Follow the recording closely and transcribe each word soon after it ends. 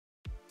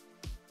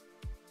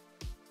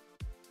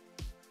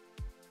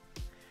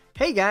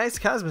Hey guys,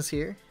 Cosmos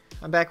here.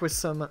 I'm back with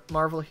some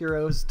Marvel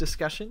Heroes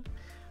discussion.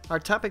 Our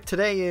topic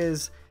today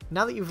is,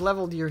 now that you've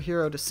leveled your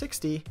hero to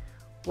 60,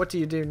 what do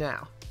you do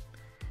now?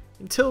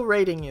 Until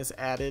rating is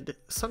added,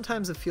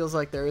 sometimes it feels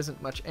like there isn't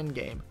much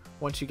endgame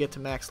once you get to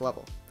max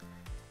level.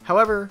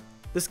 However,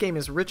 this game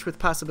is rich with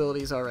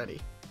possibilities already,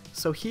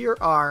 so here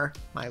are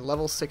my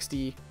level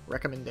 60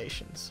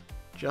 recommendations,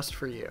 just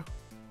for you.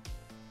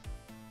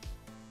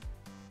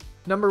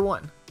 Number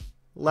 1.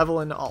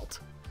 Level an alt.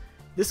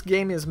 This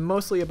game is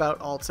mostly about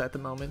alts at the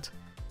moment.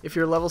 If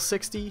you're level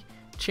 60,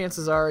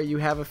 chances are you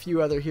have a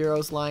few other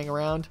heroes lying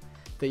around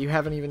that you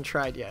haven't even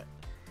tried yet.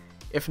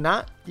 If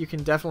not, you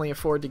can definitely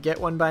afford to get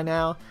one by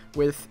now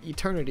with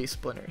Eternity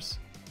Splinters.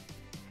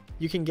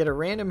 You can get a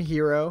random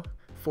hero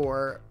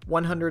for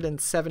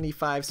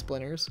 175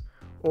 splinters,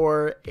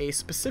 or a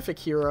specific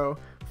hero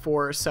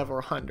for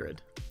several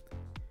hundred.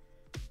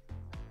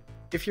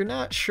 If you're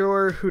not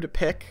sure who to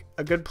pick,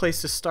 a good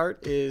place to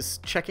start is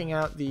checking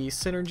out the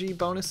synergy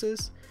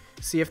bonuses,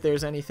 see if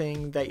there's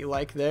anything that you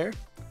like there.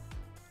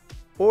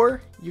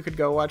 Or you could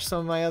go watch some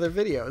of my other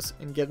videos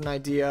and get an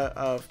idea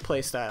of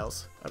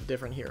playstyles of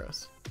different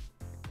heroes.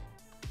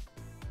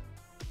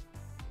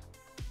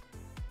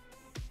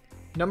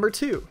 Number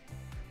 2,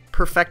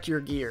 perfect your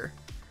gear.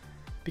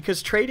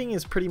 Because trading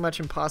is pretty much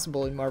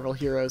impossible in Marvel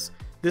Heroes,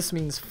 this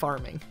means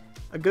farming.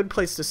 A good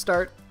place to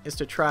start is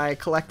to try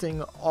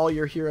collecting all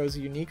your hero's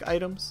unique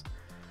items.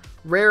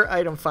 Rare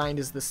item find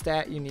is the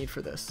stat you need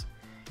for this.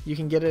 You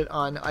can get it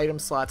on item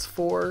slots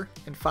 4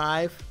 and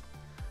 5,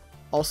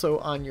 also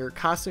on your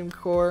costume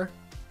core,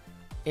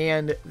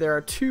 and there are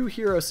 2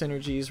 hero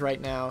synergies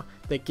right now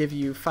that give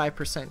you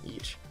 5%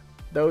 each.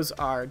 Those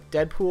are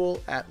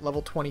Deadpool at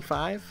level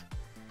 25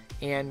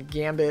 and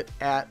Gambit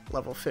at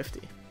level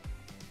 50.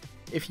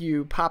 If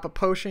you pop a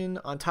potion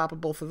on top of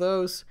both of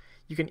those,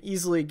 you can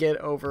easily get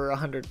over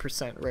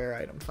 100% rare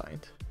item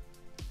find.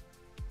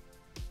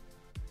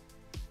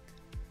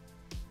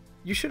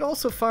 You should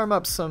also farm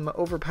up some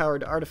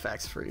overpowered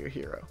artifacts for your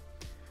hero.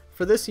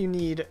 For this you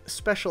need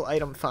special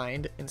item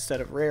find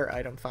instead of rare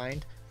item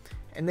find,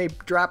 and they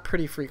drop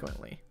pretty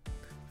frequently.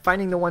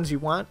 Finding the ones you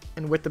want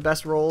and with the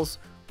best rolls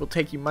will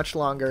take you much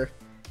longer,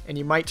 and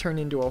you might turn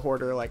into a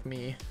hoarder like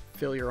me,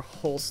 fill your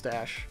whole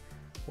stash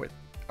with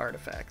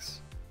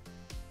artifacts.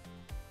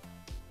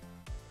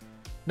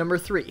 Number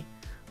 3.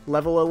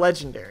 Level a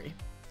legendary.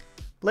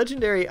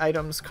 Legendary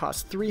items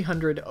cost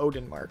 300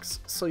 Odin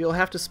marks, so you'll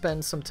have to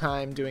spend some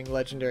time doing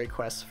legendary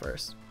quests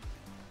first.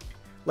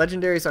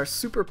 Legendaries are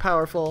super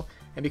powerful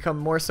and become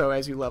more so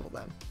as you level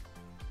them.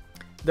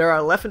 There are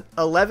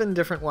 11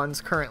 different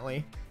ones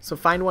currently, so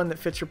find one that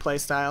fits your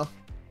playstyle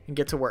and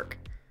get to work.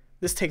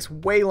 This takes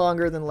way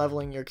longer than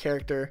leveling your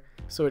character,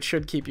 so it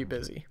should keep you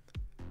busy.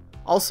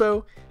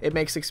 Also, it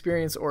makes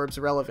experience orbs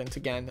relevant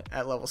again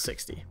at level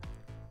 60.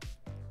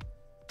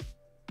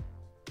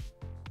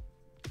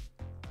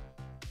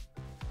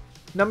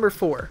 Number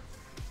 4,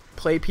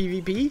 play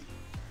PvP.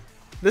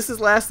 This is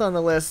last on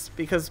the list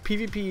because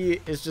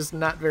PvP is just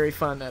not very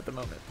fun at the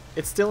moment.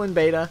 It's still in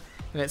beta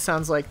and it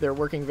sounds like they're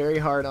working very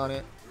hard on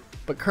it,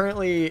 but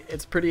currently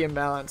it's pretty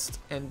imbalanced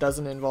and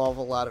doesn't involve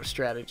a lot of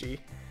strategy.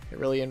 It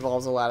really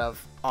involves a lot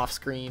of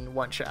off-screen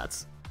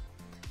one-shots.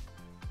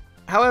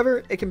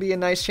 However, it can be a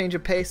nice change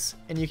of pace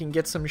and you can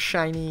get some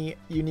shiny,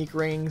 unique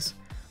rings,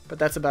 but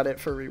that's about it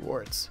for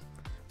rewards.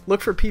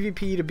 Look for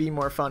PvP to be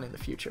more fun in the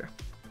future.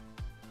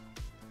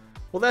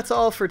 Well, that's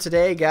all for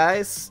today,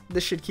 guys.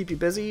 This should keep you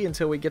busy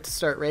until we get to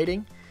start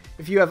raiding.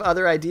 If you have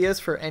other ideas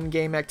for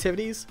endgame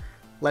activities,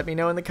 let me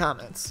know in the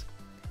comments.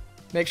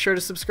 Make sure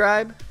to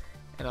subscribe,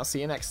 and I'll see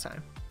you next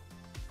time.